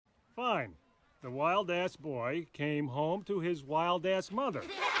Fine. The wild-ass boy came home to his wild-ass mother.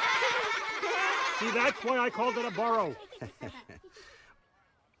 See, that's why I called it a burrow.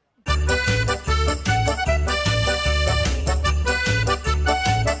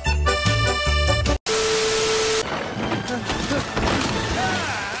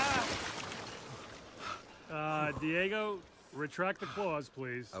 Diego, retract the clause,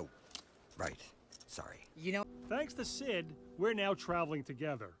 please. Oh, right. Sorry. You know... Thanks to Sid, we're now traveling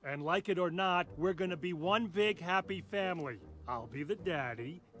together. And like it or not, we're gonna be one big happy family. I'll be the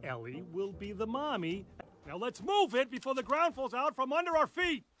daddy, Ellie will be the mommy. Now let's move it before the ground falls out from under our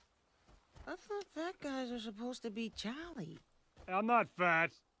feet! I thought fat guys are supposed to be jolly. I'm not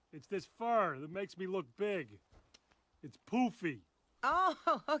fat. It's this fur that makes me look big. It's poofy.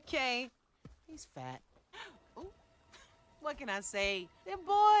 Oh, okay. He's fat. Ooh. What can I say? They're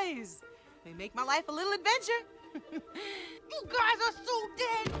boys. They make my life a little adventure. You guys are so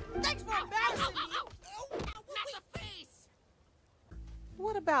dead. Thanks for embarrassing me. Face.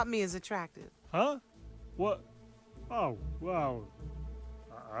 What about me is attractive? Huh? What? Oh, well,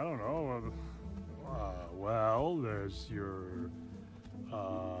 I don't know. Well, there's your,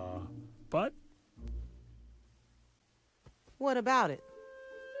 butt. What about it?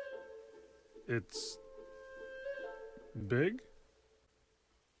 It's big?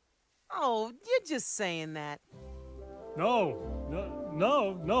 Oh, you're just saying that. No,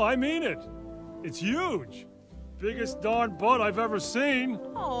 I mean it. It's huge. Biggest darn butt I've ever seen.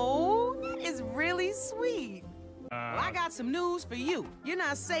 Oh, that is really sweet. Well, I got some news for you. You're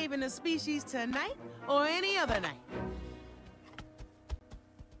not saving the species tonight or any other night.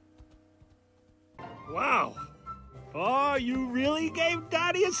 Wow. Oh, you really gave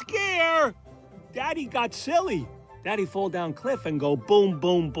Daddy a scare. Daddy got silly. Daddy fall down cliff and go boom,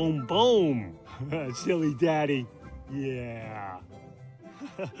 boom, boom, boom. Silly Daddy. Yeah.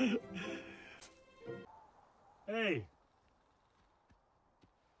 Hey.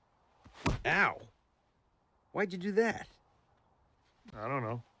 Ow. Why'd you do that? I don't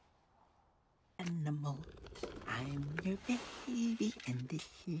know. Animal, I'm your baby, and this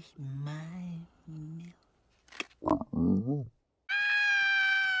is my milk.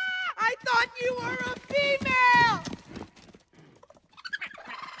 I thought you were a female!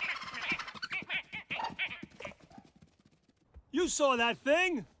 You saw that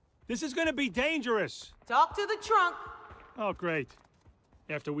thing? This is gonna be dangerous. Talk to the trunk. Oh, great.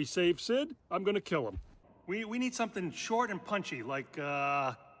 After we save Sid, I'm gonna kill him. We need something short and punchy, like,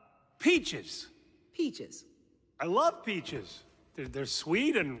 peaches. Peaches. I love peaches. They're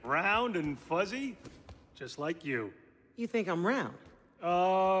sweet and round and fuzzy, just like you. You think I'm round?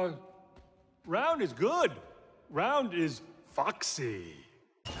 Round is good. Round is foxy.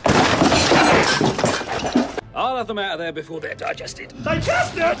 I'll have them out of there before they're digested.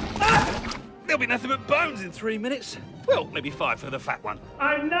 Digested? Ah! There'll be nothing but bones in 3 minutes. Well, maybe 5 for the fat one.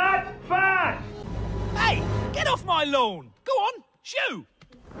 I'm not fat! Hey, get off my lawn! Go on, shoo!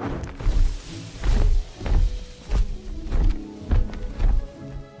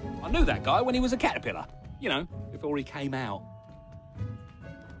 I knew that guy when he was a caterpillar. You know, before he came out.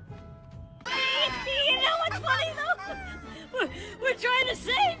 You know what's funny, though? We're trying to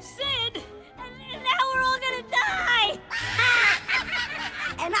save Sid, and now we're all gonna die!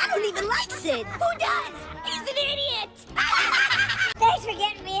 And I don't even like Sid. Who does? He's an idiot! Thanks for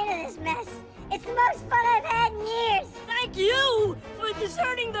getting me into this mess. It's the most fun I've had in years. Thank you for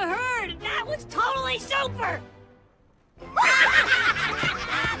deserting the herd! That was totally super!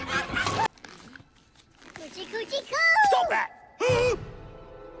 Coochie coochie coo! Stop that!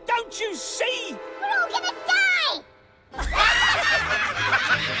 Don't you see? We're all gonna die!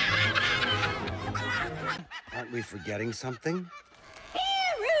 Aren't we forgetting something?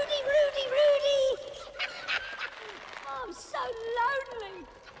 Here, Rudy! Oh, I'm so lonely!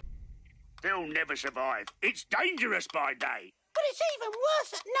 They'll never survive. It's dangerous by day. But it's even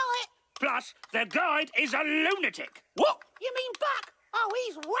worse at night. Plus, the guide is a lunatic. What? You mean Buck? Oh,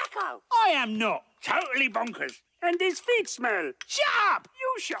 he's wacko. I am not. Totally bonkers. And his feet smell. Shut up!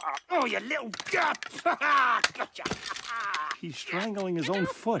 You shut up. Oh, you little... Gotcha. He's strangling his own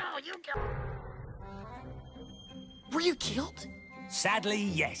foot. Oh, you go. Were you killed? Sadly,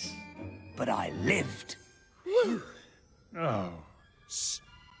 yes. But I lived. Oh.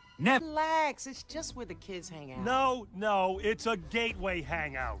 Never. Relax, it's just where the kids hang out. No, it's a gateway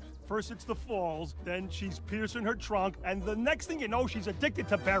hangout. First it's the falls, then she's piercing her trunk, and the next thing you know, she's addicted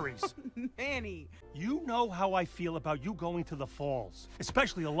to berries. Manny. You know how I feel about you going to the falls,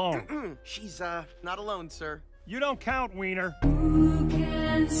 especially alone. She's, not alone, sir. You don't count, Wiener. Who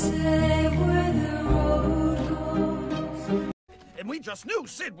can say where the road goes? And we just knew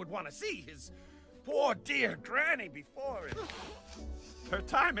Sid would want to see his poor dear granny before her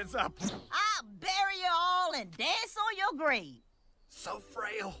time is up. I'll bury you all and dance on your grave. So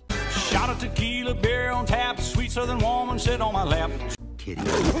frail. Shot of tequila, beer on tap, sweet southern woman sit on my lap. Kitty.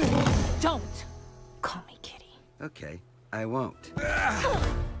 Don't call me Kitty. Okay, I won't.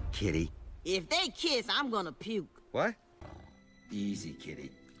 Kitty. If they kiss, I'm gonna puke. What? Easy, Kitty.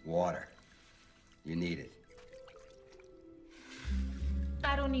 Water. You need it.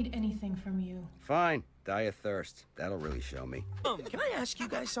 I don't need anything from you. Fine. Die of thirst. That'll really show me. Can I ask you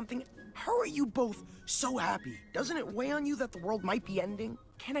guys something? How are you both so happy? Doesn't it weigh on you that the world might be ending?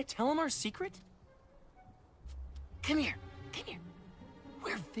 Can I tell him our secret? Come here. Come here.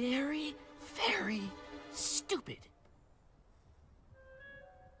 We're very, very stupid.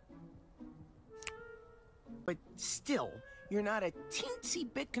 But still, you're not a teensy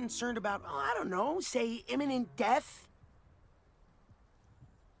bit concerned about, oh, I don't know, say imminent death?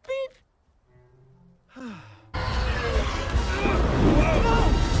 Beep.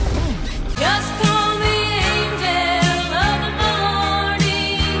 Just call me angel of the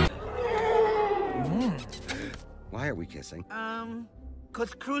morning. Why are we kissing?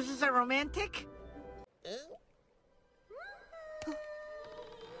 'Cause cruises are romantic?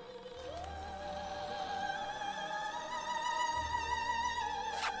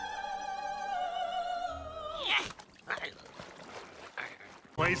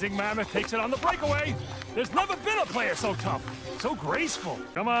 Blazing Mammoth takes it on the breakaway. There's never been a player so tough, so graceful.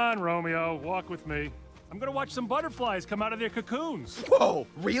 Come on, Romeo, walk with me. I'm gonna watch some butterflies come out of their cocoons. Whoa,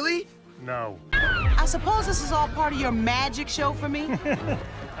 really? No. I suppose this is all part of your magic show for me?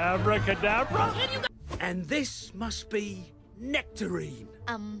 Abracadabra? And this must be nectarine.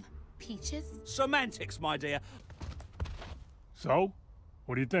 Peaches? Semantics, my dear. So,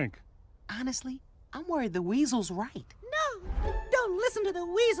 what do you think? Honestly, I'm worried the weasel's right. No! Don't listen to the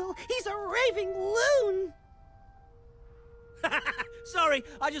weasel. He's a raving loon. Sorry,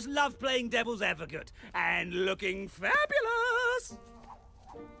 I just love playing devil's advocate and looking fabulous.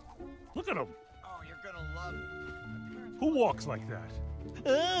 Look at him. Oh, you're gonna love it. Who walks like that?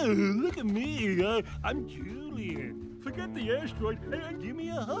 Oh, look at me. I'm Julian. Forget the asteroid. Hey, give me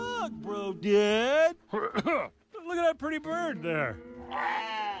a hug, bro, Dad. Look at that pretty bird there.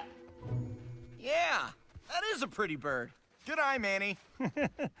 Yeah, that is a pretty bird. Good eye, Manny.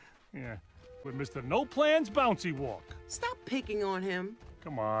 Yeah, with Mr. No Plans Bouncy Walk. Stop picking on him.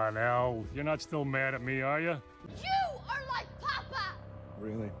 Come on, Al. You're not still mad at me, are you? You are like Papa!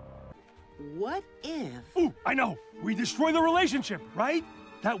 Really? What if? Ooh, I know. We destroy the relationship, right?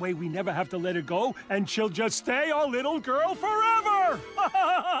 That way we never have to let her go, and she'll just stay our little girl forever!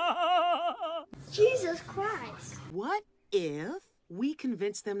 Jesus Christ. What if we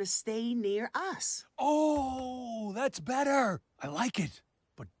convince them to stay near us? Oh, that's better. I like it.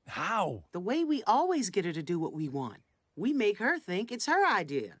 But how? The way we always get her to do what we want. We make her think it's her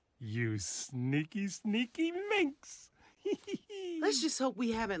idea. You sneaky, sneaky minx. Let's just hope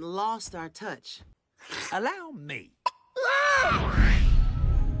we haven't lost our touch. Allow me.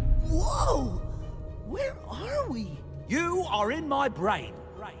 Whoa! Where are we? You are in my brain.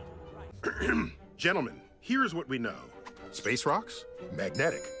 Gentlemen, here's what we know. Space rocks,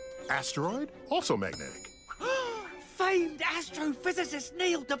 magnetic. Asteroid, also magnetic. Famed astrophysicist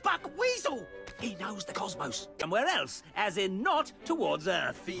Neil DeBuck Weasel. He knows the cosmos. Somewhere else, as in not towards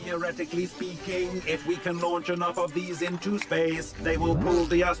Earth. Theoretically speaking, if we can launch enough of these into space, they will pull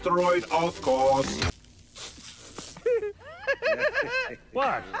the asteroid off course.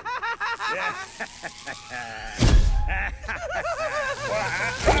 What?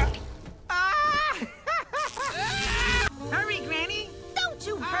 Hurry, Granny. Don't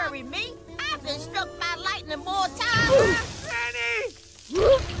you hurry me. I've been struck by lightning more times. Granny!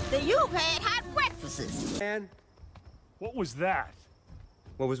 Than you've had hot breakfasts. And What was that?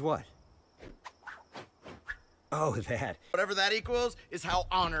 what was what? Oh, that. Whatever that equals is how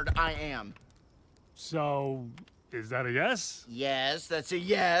honored I am. So, is that a yes? Yes, that's a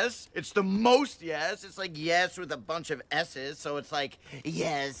yes. It's the most yes. It's like yes with a bunch of S's, so it's like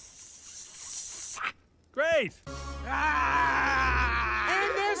yes. Great!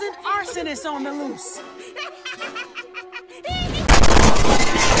 And there's an arsonist on the loose.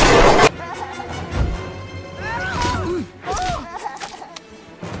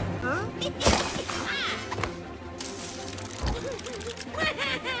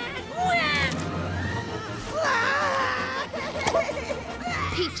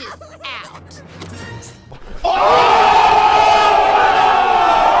 Peaches out.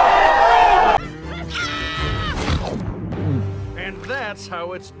 And that's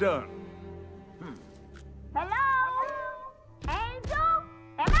how it's done. Hello? Hey,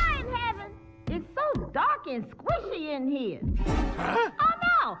 and squishy in here. Huh? Oh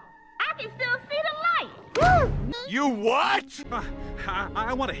no! I can still see the light. You what?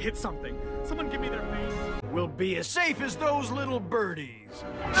 I want to hit something. Someone give me their face. We'll be as safe as those little birdies.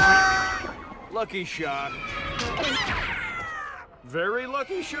 Lucky shot. Very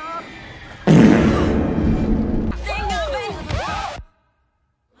lucky shot.